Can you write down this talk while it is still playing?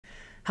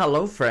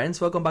Hello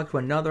friends, welcome back to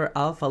another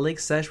Alpha League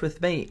sesh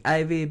with me,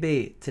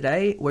 IVB.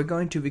 Today we're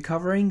going to be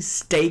covering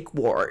Stake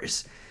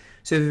Wars.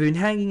 So if you've been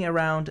hanging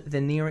around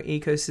the Near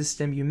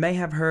ecosystem, you may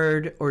have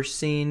heard or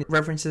seen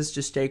references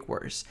to Stake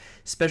Wars.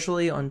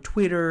 Especially on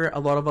Twitter,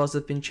 a lot of us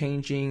have been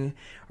changing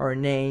our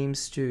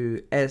names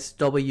to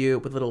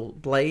SW with little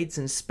blades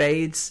and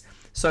spades.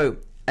 So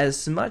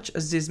as much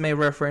as this may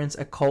reference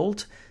a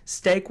cult,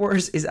 Stake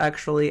Wars is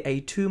actually a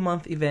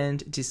 2-month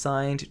event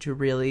designed to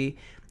really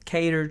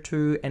cater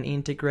to and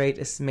integrate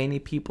as many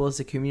people as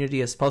the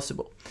community as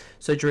possible.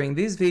 So during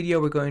this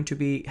video we're going to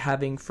be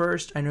having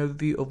first an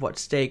overview of what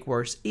Stake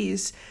Wars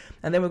is,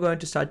 and then we're going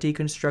to start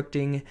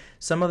deconstructing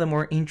some of the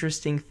more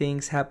interesting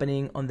things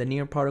happening on the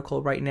Near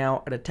protocol right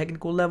now at a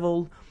technical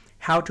level,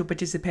 how to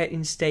participate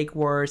in Stake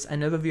Wars,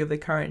 an overview of the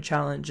current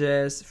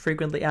challenges,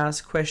 frequently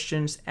asked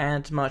questions,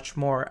 and much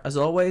more. As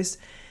always,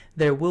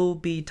 there will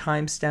be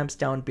timestamps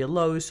down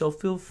below, so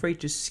feel free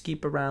to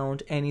skip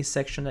around any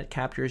section that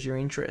captures your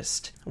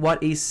interest.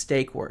 What is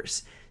Stake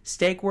Wars?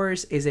 Stake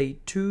Wars is a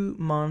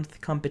 2-month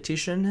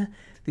competition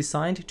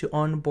designed to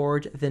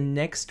onboard the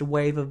next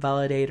wave of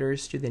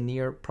validators to the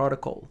Near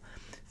protocol.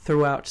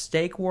 Throughout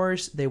Stake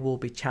Wars, there will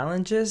be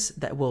challenges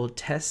that will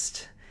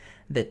test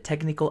the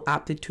technical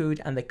aptitude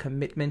and the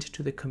commitment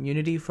to the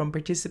community from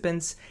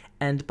participants,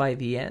 and by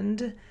the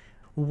end,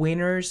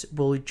 winners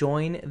will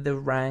join the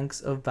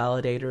ranks of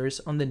validators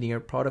on the Near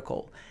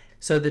protocol.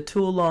 So the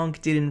too long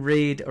didn't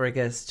read, or I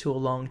guess too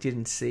long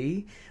didn't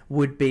see,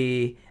 would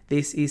be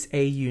this is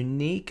a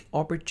unique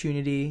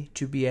opportunity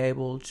to be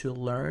able to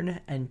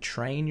learn and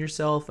train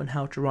yourself on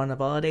how to run a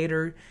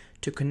validator,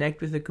 to connect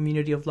with a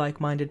community of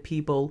like-minded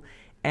people,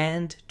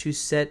 and to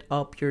set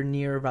up your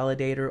Near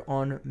validator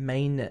on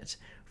mainnet.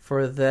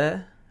 For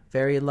the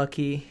very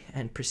lucky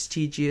and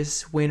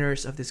prestigious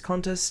winners of this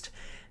contest,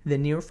 the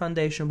Near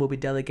Foundation will be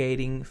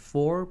delegating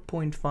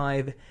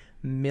 $4.5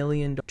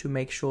 million to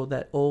make sure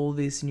that all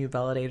these new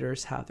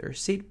validators have their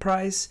seed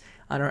price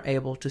and are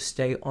able to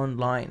stay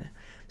online.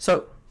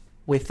 So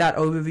with that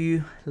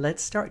overview,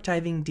 let's start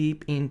diving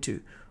deep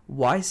into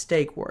why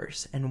Stake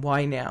Wars and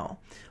why now.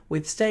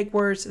 With Stake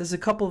Wars, there's a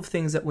couple of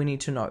things that we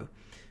need to know.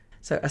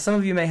 So as some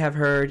of you may have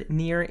heard,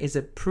 Near is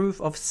a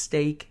proof of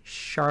stake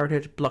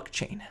sharded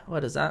blockchain. What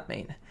does that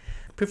mean?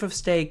 Proof of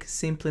stake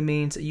simply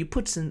means you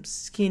put some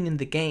skin in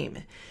the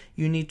game.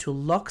 You need to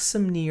lock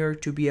some Near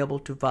to be able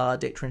to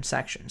validate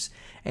transactions.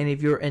 And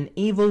if you're an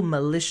evil,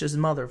 malicious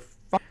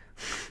motherfucker,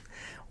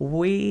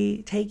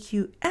 we take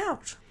you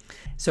out.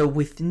 So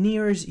with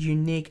Near's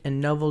unique and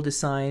novel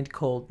design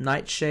called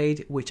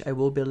Nightshade, which I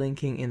will be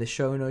linking in the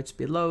show notes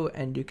below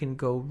and you can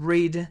go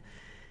read,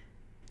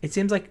 it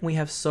seems like we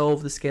have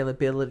solved the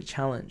scalability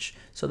challenge.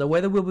 So the way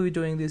that we'll be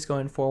doing this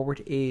going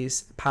forward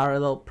is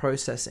parallel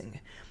processing.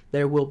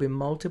 There will be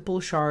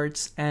multiple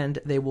shards and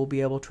they will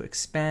be able to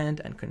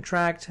expand and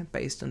contract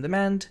based on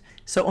demand.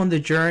 So on the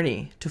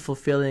journey to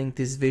fulfilling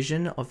this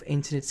vision of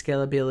infinite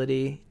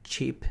scalability,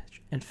 cheap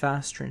and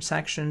fast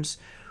transactions,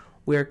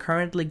 we are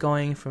currently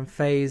going from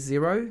phase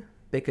 0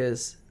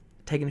 because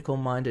technical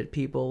minded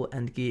people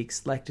and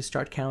geeks like to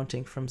start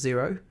counting from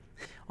 0.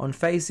 On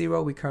phase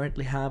 0, we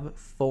currently have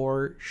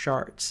 4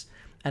 shards.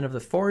 And of the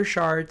 4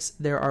 shards,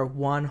 there are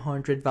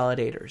 100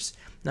 validators.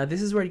 Now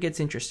this is where it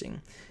gets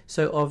interesting.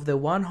 So of the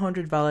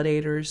 100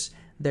 validators,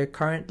 they're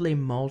currently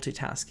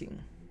multitasking.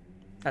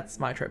 That's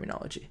my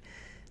terminology.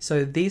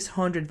 So these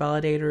 100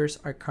 validators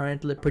are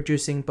currently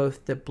producing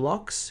both the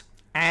blocks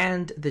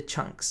and the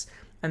chunks.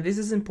 And this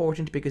is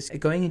important because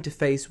going into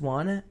phase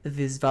 1,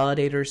 these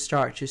validators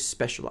start to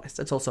specialize.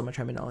 That's also my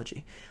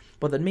terminology.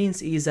 What that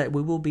means is that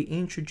we will be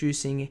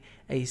introducing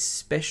a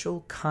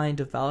special kind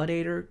of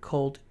validator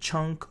called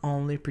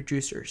chunk-only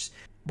producers.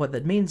 What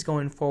that means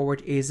going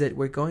forward is that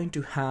we're going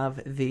to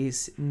have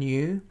these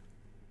new,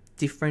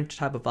 different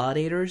type of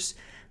validators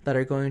that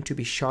are going to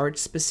be shard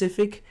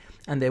specific,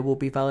 and they will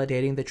be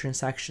validating the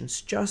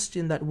transactions just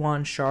in that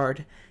one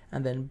shard,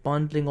 and then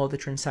bundling all the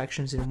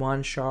transactions in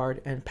one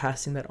shard and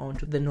passing that on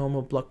to the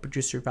normal block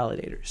producer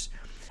validators.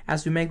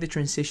 As we make the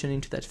transition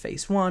into that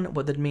phase 1,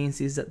 what that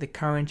means is that the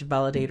current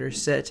validator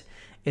set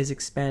is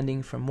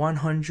expanding from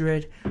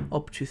 100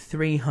 up to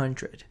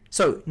 300.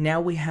 So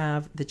now we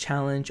have the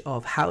challenge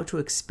of how to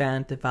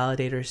expand the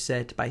validator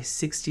set by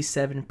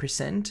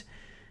 67%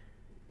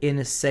 in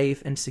a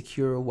safe and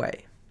secure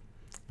way.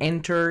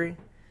 Enter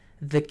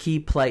the key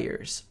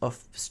players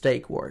of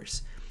Stake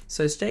Wars.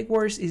 So Stake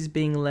Wars is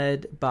being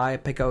led by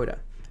Pagoda.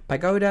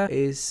 Pagoda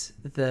is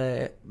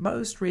the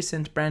most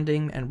recent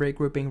branding and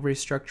regrouping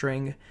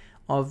restructuring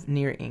of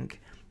Near Inc.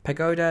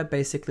 Pagoda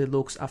basically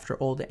looks after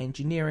all the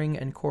engineering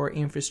and core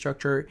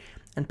infrastructure,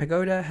 and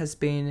Pagoda has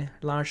been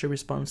largely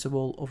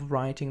responsible of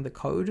writing the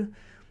code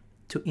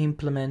to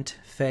implement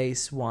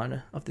phase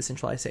 1 of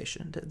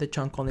decentralization, the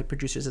chunk-only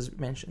producers as we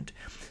mentioned.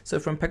 So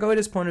from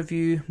Pagoda's point of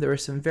view, there are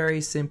some very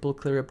simple,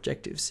 clear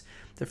objectives.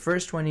 The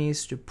first one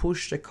is to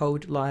push the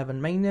code live on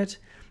mainnet.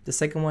 The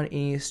second one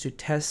is to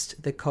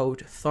test the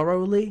code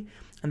thoroughly.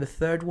 And the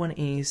third one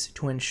is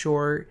to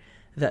ensure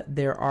that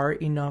there are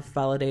enough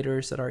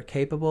validators that are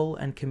capable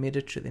and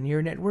committed to the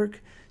Near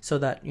network so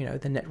that,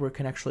 the network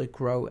can actually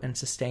grow and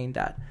sustain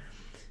that.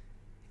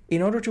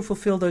 In order to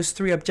fulfill those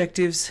three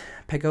objectives,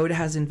 Pagoda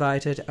has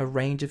invited a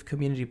range of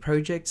community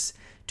projects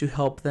to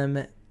help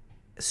them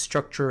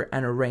structure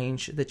and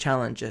arrange the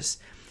challenges.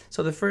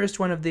 So the first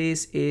one of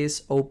these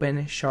is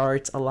Open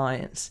Shards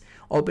Alliance.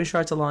 Open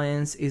Shards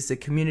Alliance is the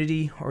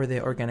community or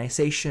the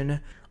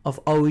organization of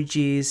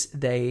OGs.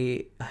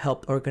 They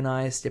helped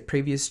organize the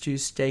previous two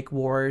stake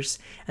wars,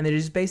 and it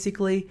is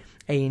basically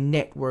a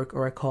network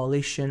or a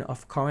coalition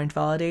of current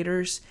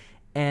validators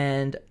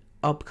and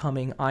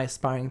upcoming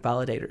aspiring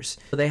validators.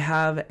 So they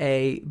have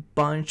a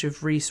bunch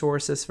of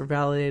resources for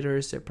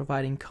validators. They're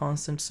providing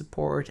constant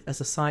support.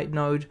 As a side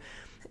note,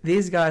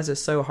 these guys are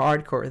so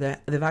hardcore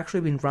that they've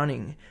actually been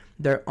running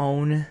their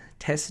own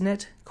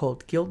testnet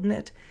called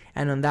GuildNet,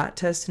 and on that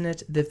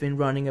testnet they've been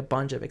running a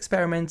bunch of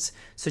experiments,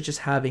 such as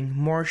having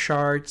more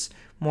shards,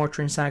 more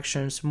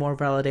transactions, more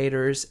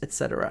validators,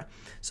 etc.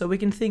 So we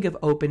can think of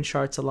Open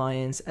Shards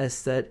Alliance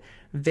as that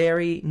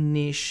very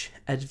niche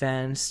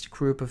advanced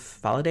group of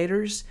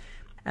validators,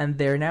 and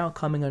they're now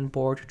coming on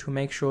board to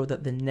make sure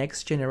that the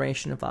next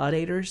generation of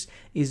validators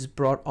is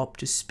brought up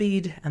to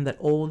speed and that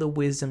all the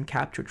wisdom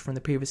captured from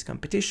the previous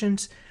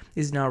competitions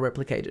is now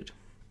replicated.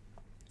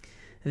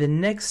 The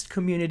next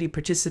community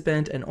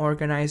participant and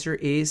organizer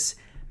is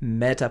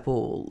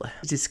Metapool.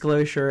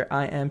 Disclosure,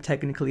 I am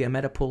technically a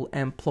Metapool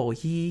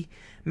employee.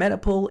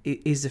 Metapool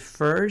is the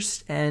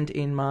first and,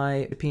 in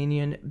my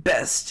opinion,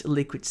 best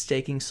liquid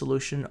staking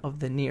solution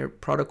of the NEAR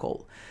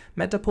protocol.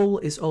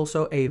 Metapool is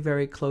also a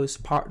very close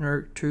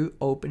partner to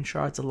Open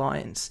Shards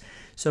Alliance.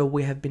 So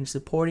we have been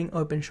supporting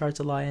Open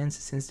Shards Alliance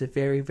since the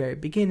very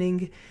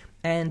beginning.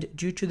 And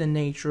due to the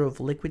nature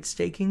of liquid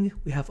staking,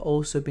 we have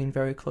also been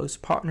very close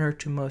partner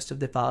to most of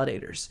the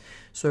validators.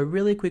 So a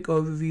really quick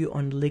overview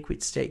on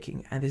liquid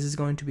staking, and this is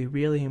going to be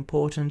really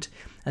important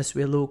as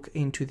we look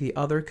into the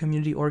other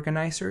community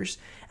organizers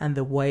and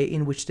the way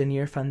in which the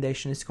NEAR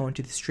Foundation is going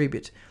to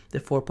distribute the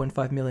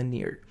 4.5 million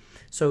NEAR.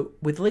 So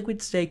with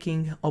liquid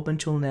staking, up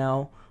until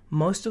now,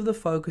 most of the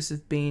focus has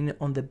been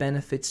on the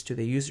benefits to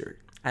the user,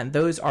 and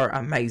those are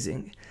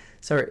amazing.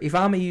 So if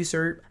I'm a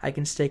user, I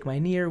can stake my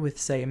NEAR with,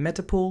 say, a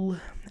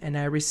Metapool, and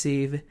I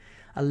receive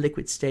a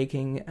liquid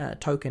staking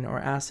token or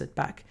asset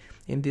back.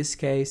 In this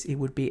case, it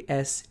would be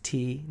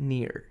ST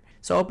NEAR.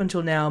 So up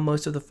until now,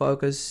 most of the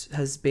focus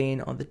has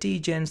been on the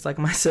degens like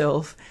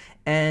myself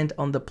and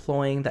on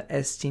deploying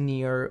the ST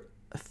NEAR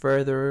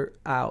further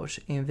out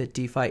in the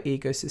DeFi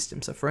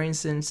ecosystem. So for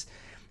instance,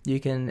 you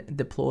can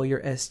deploy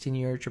your ST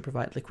NEAR to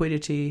provide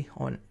liquidity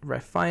on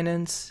Ref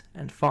Finance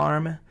and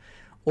Farm,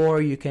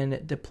 or you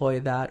can deploy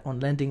that on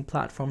lending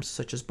platforms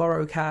such as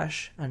Borrow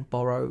Cash and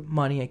borrow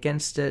money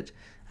against it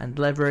and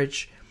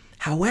leverage.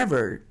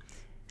 However,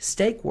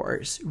 Stake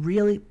Wars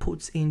really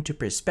puts into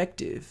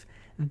perspective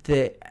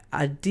the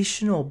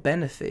additional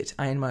benefit,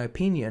 in my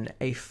opinion,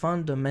 a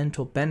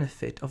fundamental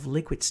benefit of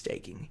liquid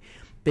staking.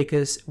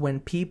 Because when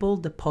people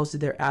deposit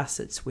their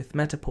assets with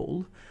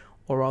Metapool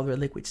or other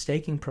liquid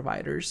staking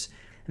providers,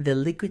 the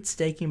liquid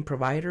staking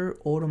provider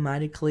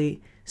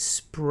automatically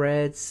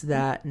spreads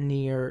that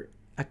NEAR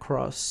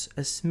across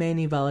as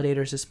many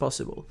validators as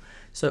possible.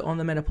 So on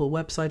the Metapool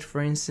website,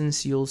 for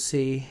instance, you'll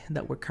see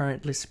that we're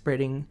currently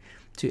spreading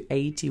to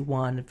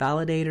 81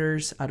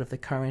 validators out of the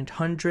current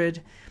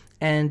 100.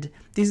 And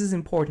this is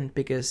important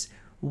because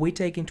we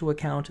take into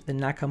account the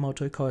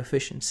Nakamoto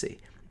coefficient.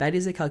 That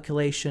is a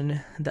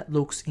calculation that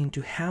looks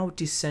into how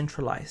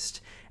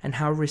decentralized and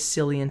how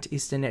resilient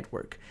is the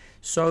network.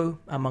 So,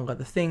 among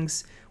other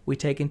things, we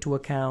take into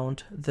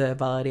account the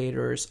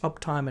validator's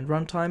uptime and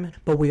runtime,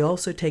 but we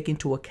also take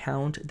into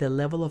account the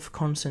level of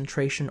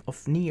concentration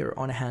of NEAR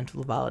on a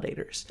handful of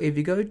validators. If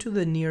you go to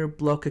the NEAR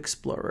block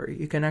explorer,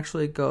 you can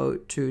actually go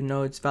to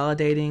nodes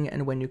validating,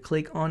 and when you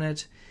click on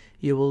it,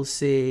 you will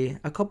see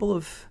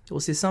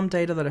some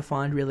data that I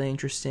find really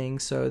interesting.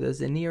 So there's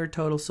the NEAR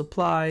total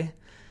supply,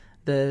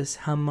 there's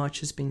how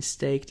much has been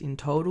staked in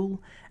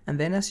total, and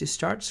then as you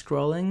start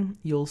scrolling,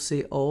 you'll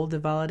see all the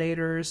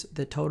validators,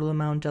 the total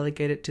amount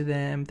delegated to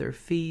them, their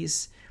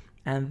fees,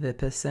 and the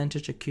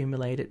percentage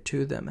accumulated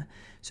to them.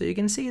 So you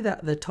can see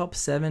that the top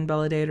 7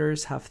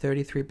 validators have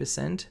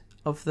 33%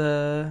 of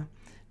the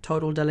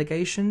total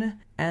delegation,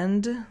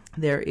 and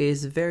there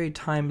is very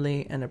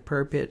timely and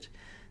appropriate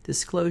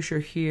disclosure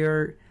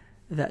here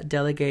that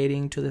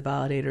delegating to the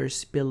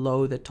validators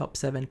below the top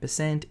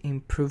 7%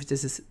 improves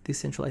the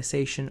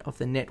decentralization of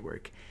the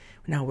network.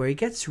 Now, where it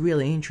gets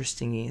really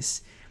interesting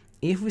is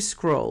if we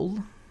scroll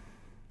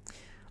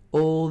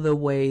all the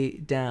way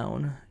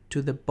down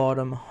to the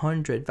bottom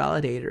 100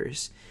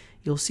 validators,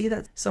 you'll see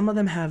that some of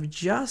them have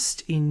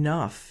just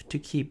enough to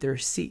keep their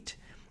seat.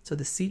 So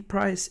the seat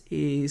price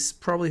is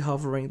probably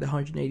hovering the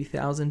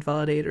 180,000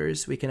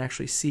 validators. We can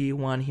actually see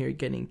one here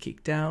getting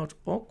kicked out.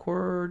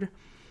 Awkward.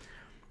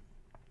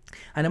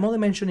 And I'm only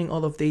mentioning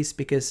all of these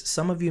because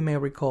some of you may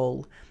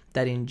recall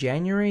that in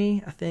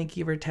January, I think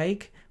give or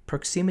take,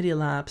 Proximity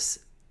Labs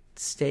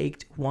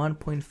staked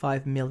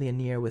 1.5 million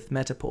NEAR with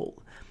Metapool.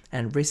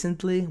 And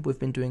recently, we've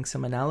been doing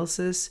some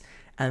analysis,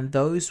 And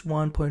those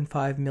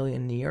 1.5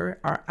 million near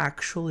are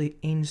actually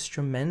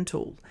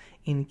instrumental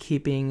in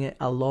keeping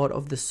a lot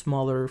of the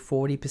smaller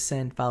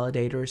 40%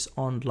 validators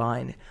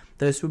online.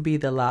 Those would be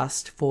the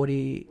last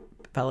 40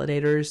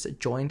 validators that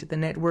joined the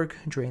network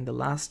during the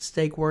last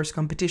Stake Wars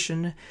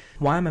competition.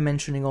 Why am I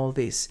mentioning all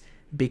this?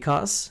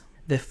 Because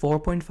the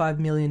 4.5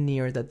 million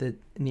near that the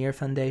Near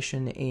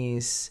Foundation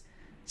is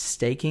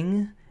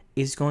staking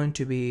is going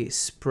to be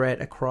spread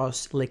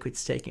across liquid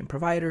staking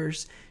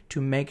providers to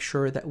make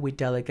sure that we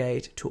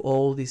delegate to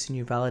all these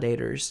new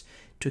validators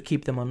to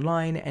keep them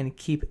online and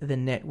keep the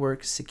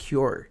network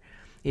secure.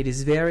 It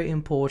is very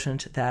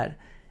important that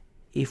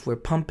if we're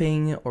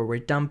pumping or we're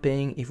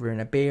dumping, if we're in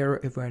a bear,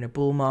 if we're in a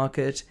bull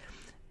market,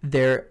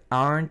 there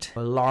aren't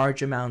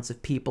large amounts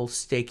of people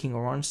staking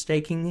or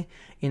unstaking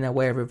in a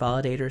way where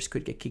validators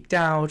could get kicked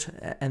out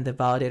and the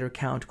validator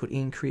count could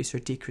increase or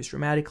decrease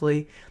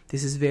dramatically.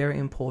 This is very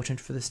important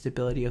for the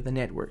stability of the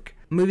network.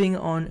 Moving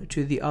on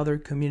to the other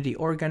community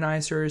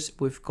organizers,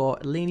 we've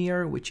got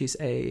Linear, which is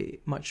a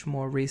much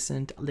more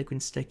recent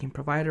liquid staking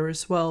provider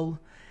as well.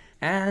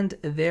 And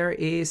there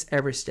is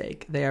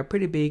Everstake. They are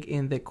pretty big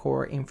in the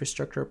core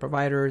infrastructure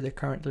provider. They're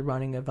currently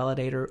running a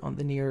validator on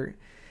the Near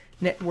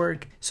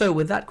network. So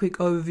with that quick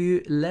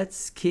overview,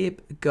 let's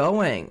keep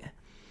going.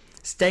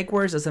 Stake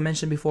Wars, as I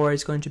mentioned before,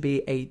 is going to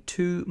be a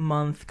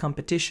 2-month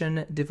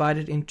competition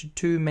divided into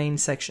 2 main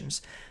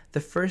sections. The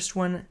first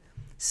one,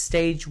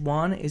 Stage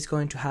 1, is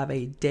going to have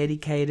a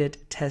dedicated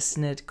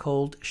testnet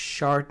called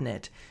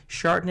Shardnet.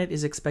 Shardnet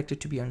is expected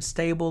to be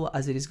unstable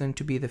as it is going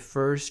to be the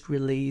first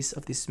release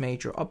of this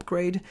major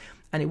upgrade,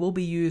 and it will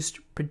be used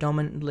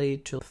predominantly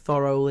to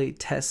thoroughly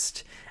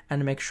test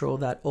and make sure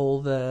that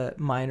all the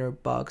minor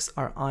bugs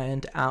are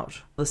ironed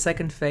out. The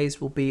second phase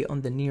will be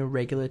on the Near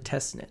regular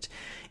testnet.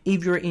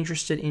 If you're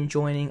interested in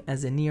joining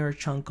as a Near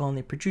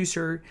chunk-only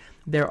producer,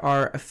 there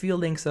are a few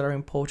links that are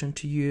important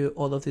to you.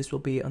 All of this will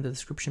be on the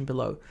description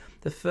below.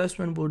 The first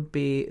one would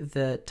be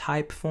the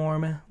type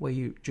form, where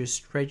you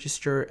just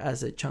register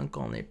as a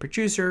chunk-only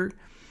producer.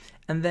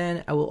 And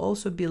then I will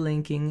also be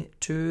linking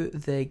to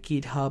the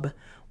GitHub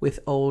with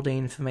all the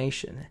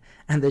information.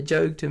 And the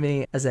joke to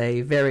me, as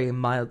a very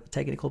mild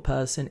technical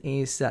person,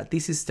 is that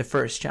this is the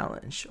first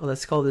challenge, or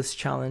let's call this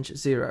challenge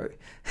 0.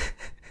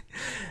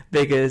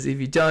 Because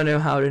if you don't know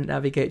how to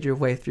navigate your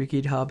way through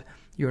GitHub,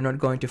 you're not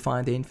going to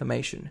find the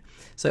information.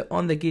 So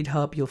on the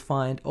GitHub, you'll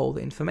find all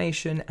the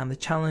information, and the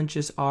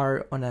challenges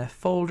are on a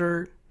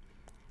folder,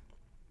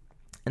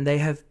 and they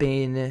have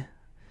been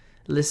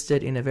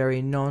listed in a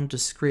very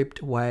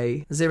nondescript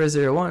way: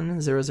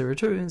 001,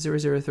 002,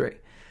 003.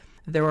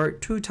 There are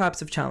 2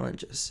 types of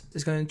challenges.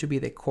 There's going to be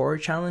the core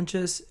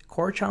challenges.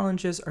 Core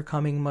challenges are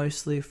coming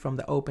mostly from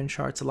the Open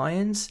Shards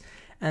Alliance,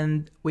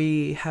 and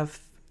we have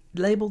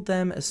labeled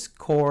them as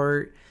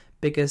core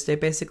because they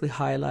basically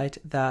highlight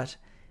that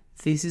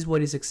this is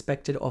what is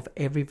expected of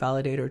every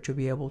validator to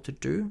be able to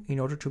do in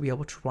order to be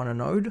able to run a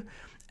node.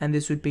 And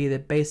this would be the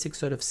basic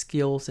sort of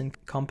skills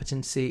and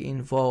competency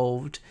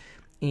involved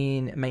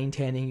in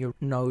maintaining your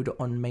node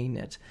on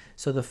mainnet.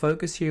 So the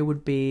focus here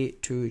would be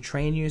to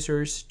train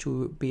users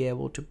to be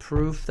able to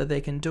prove that they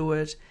can do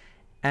it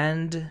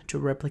and to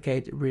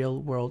replicate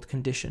real world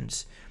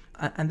conditions.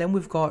 And then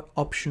we've got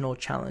optional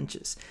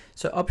challenges.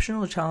 So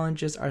optional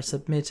challenges are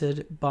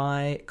submitted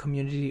by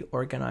community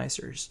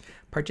organizers.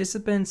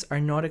 Participants are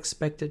not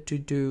expected to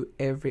do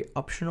every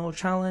optional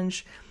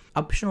challenge.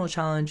 Optional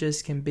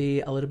challenges can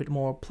be a little bit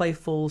more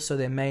playful, so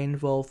they may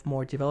involve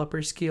more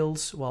developer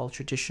skills, while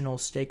traditional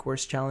Stake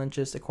Wars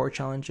challenges, the core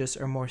challenges,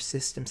 are more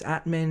systems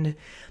admin.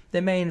 They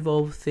may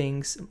involve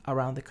things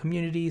around the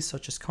community,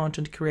 such as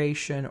content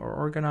creation or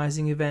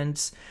organizing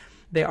events.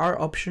 They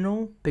are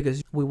optional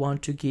because we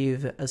want to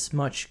give as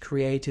much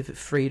creative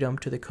freedom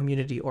to the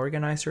community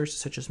organizers,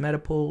 such as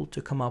Metapool,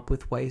 to come up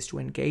with ways to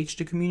engage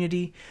the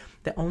community.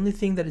 The only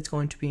thing that is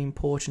going to be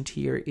important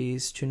here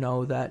is to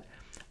know that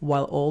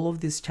while all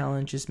of these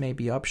challenges may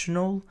be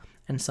optional,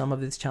 and some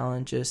of these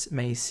challenges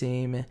may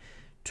seem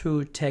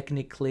too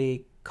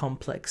technically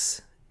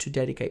complex to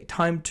dedicate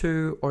time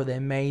to, or they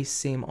may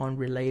seem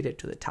unrelated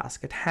to the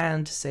task at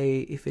hand,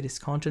 say if it is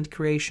content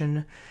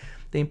creation,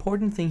 the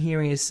important thing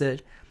here is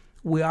that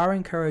we are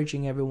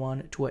encouraging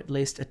everyone to at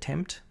least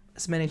attempt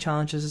as many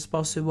challenges as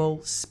possible,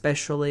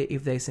 especially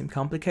if they seem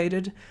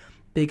complicated,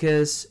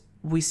 because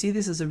we see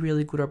this as a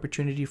really good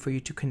opportunity for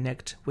you to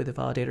connect with the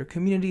validator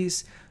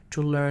communities,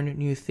 to learn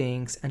new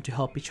things, and to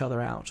help each other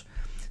out.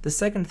 The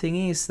second thing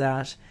is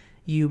that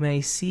you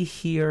may see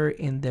here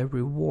in the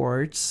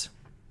rewards,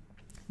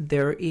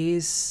 there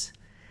is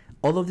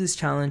all of these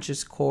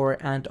challenges, core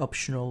and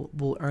optional,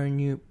 will earn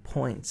you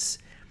points.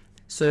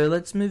 So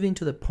let's move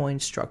into the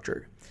point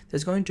structure.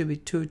 There's going to be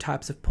 2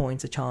 types of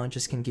points that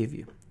challenges can give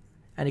you,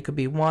 and it could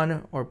be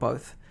one or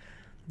both.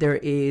 There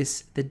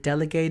is the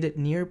delegated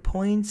near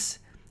points,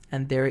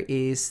 and there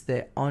is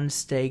the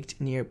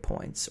unstaked near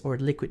points or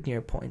liquid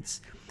near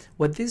points.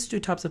 What these 2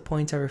 types of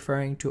points are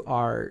referring to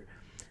are,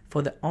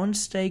 for the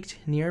unstaked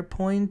near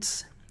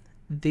points,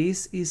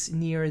 this is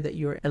near that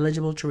you're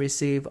eligible to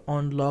receive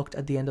unlocked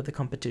at the end of the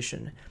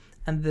competition.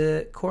 And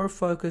the core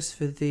focus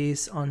for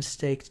these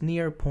unstaked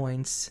near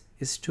points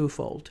is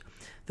twofold.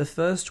 The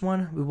first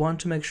one, we want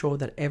to make sure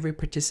that every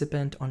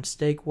participant on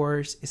Stake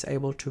Wars is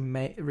able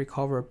to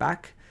recover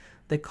back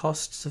the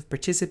costs of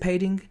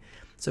participating.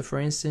 So for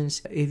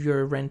instance, if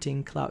you're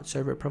renting cloud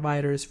server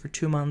providers for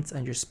 2 months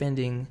and you're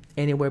spending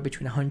anywhere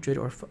between $100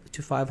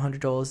 to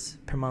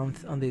 $500 per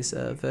month on these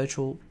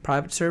virtual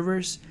private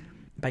servers,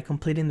 by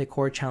completing the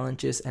core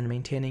challenges and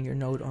maintaining your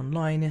node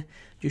online,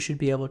 you should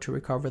be able to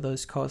recover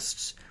those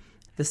costs.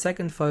 The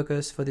second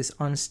focus for this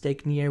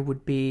unstaked near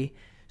would be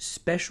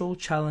special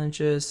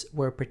challenges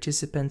where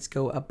participants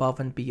go above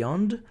and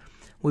beyond.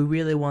 We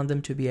really want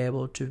them to be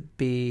able to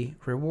be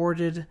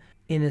rewarded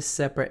in a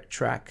separate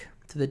track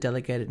to the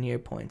delegated near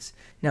points.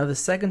 Now, the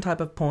second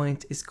type of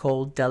point is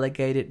called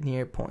delegated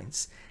near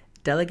points.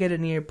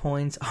 Delegated near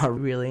points are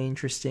really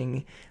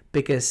interesting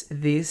because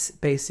these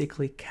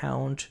basically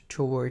count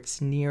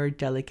towards near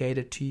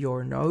delegated to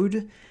your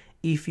node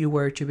if you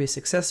were to be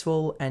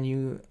successful and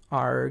you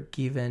are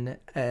given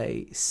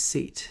a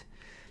seat.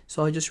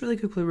 So I'll just really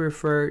quickly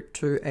refer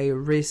to a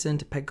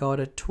recent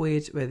Pagoda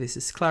tweet where this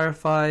is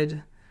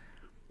clarified.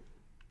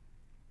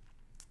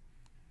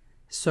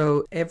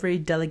 So every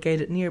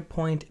delegated near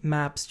point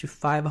maps to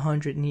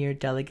 500 near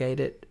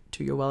delegated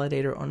to your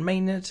validator on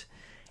mainnet.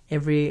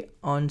 Every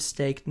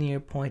unstaked near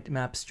point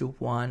maps to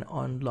 1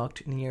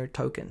 unlocked near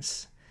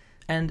tokens.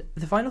 And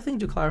the final thing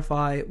to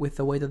clarify with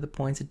the way that the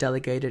points are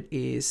delegated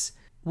is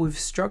we've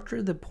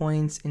structured the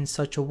points in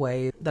such a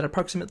way that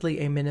approximately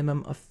a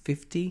minimum of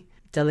 50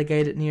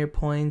 delegated near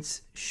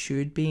points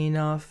should be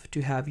enough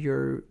to have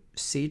your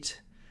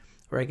seat,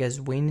 or I guess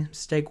win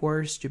Stake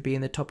Wars, to be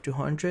in the top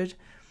 200.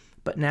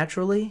 But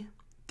naturally,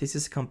 this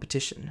is a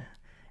competition,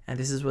 and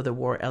this is where the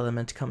war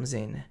element comes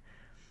in,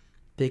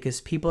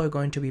 because people are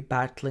going to be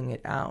battling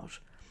it out.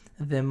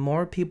 The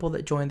more people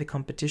that join the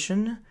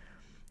competition,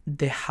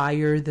 the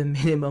higher the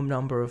minimum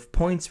number of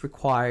points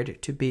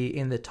required to be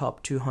in the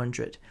top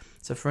 200.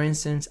 So for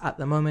instance, at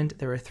the moment,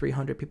 there are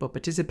 300 people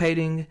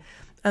participating,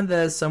 and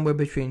there's somewhere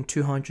between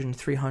 200 and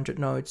 300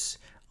 nodes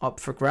up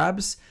for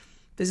grabs.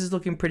 This is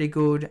looking pretty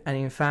good, and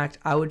in fact,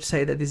 I would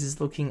say that this is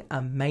looking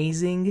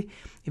amazing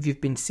if you've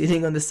been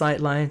sitting on the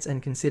sidelines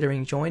and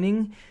considering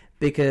joining,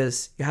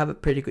 because you have a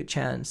pretty good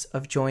chance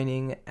of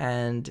joining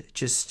and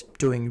just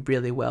doing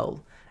really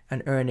well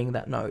and earning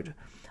that node.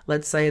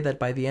 Let's say that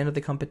by the end of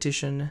the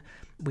competition,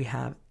 we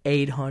have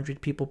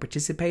 800 people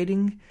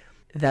participating.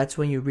 That's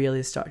when you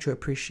really start to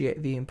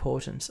appreciate the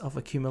importance of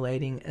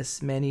accumulating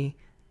as many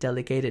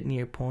delegated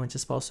near points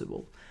as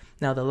possible.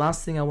 Now, the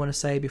last thing I want to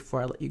say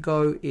before I let you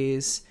go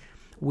is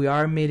we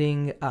are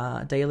meeting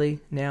daily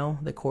now,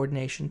 the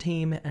coordination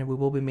team, and we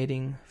will be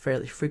meeting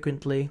fairly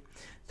frequently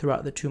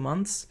throughout the 2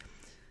 months.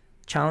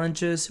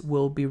 Challenges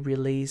will be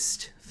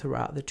released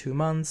throughout the 2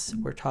 months.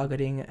 We're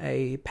targeting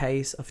a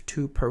pace of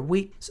 2 per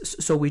week.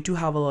 So we do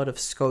have a lot of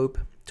scope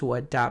to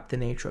adapt the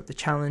nature of the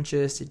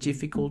challenges, the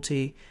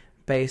difficulty,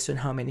 based on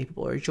how many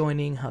people are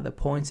joining, how the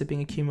points are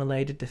being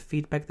accumulated, the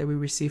feedback that we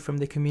receive from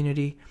the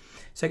community.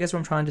 So I guess what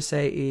I'm trying to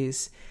say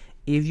is,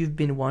 if you've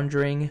been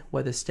wondering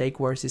whether Stake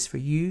Wars is for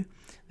you,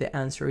 the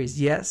answer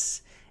is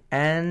yes.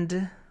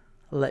 And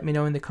let me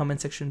know in the comment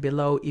section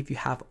below if you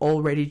have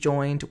already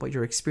joined, what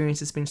your experience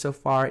has been so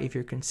far, if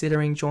you're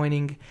considering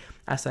joining.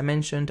 As I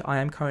mentioned, I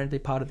am currently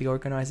part of the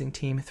organizing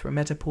team through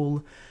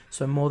Metapool,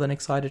 so I'm more than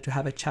excited to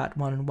have a chat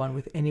one-on-one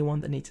with anyone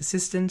that needs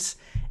assistance.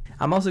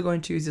 I'm also going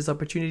to use this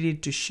opportunity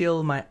to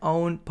shill my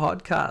own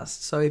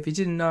podcast. So if you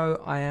didn't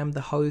know, I am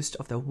the host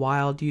of the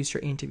Wild User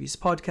Interviews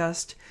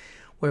podcast,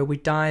 where we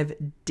dive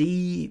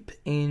deep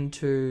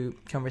into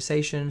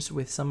conversations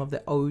with some of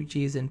the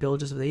OGs and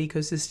builders of the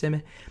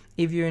ecosystem.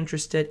 If you're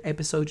interested,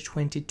 episode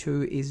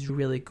 22 is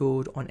really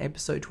good. On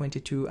episode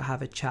 22, I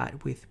have a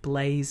chat with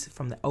Blaze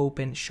from the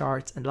Open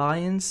Shards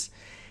Alliance,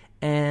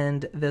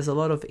 and there's a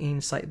lot of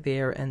insight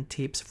there and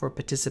tips for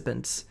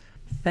participants.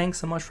 Thanks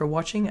so much for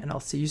watching, and I'll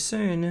see you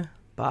soon.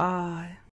 Bye.